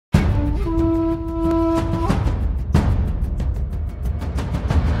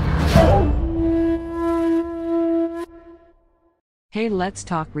Hey, let's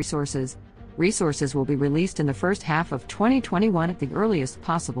talk resources. Resources will be released in the first half of 2021 at the earliest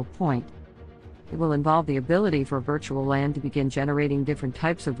possible point. It will involve the ability for virtual land to begin generating different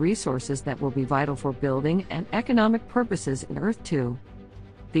types of resources that will be vital for building and economic purposes in Earth 2.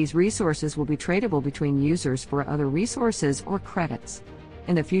 These resources will be tradable between users for other resources or credits.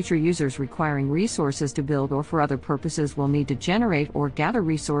 In the future, users requiring resources to build or for other purposes will need to generate or gather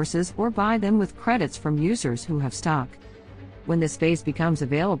resources or buy them with credits from users who have stock. When this phase becomes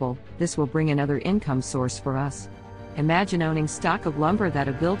available, this will bring another income source for us. Imagine owning stock of lumber that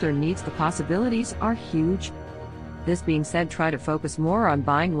a builder needs. The possibilities are huge. This being said, try to focus more on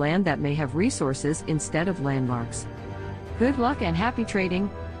buying land that may have resources instead of landmarks. Good luck and happy trading!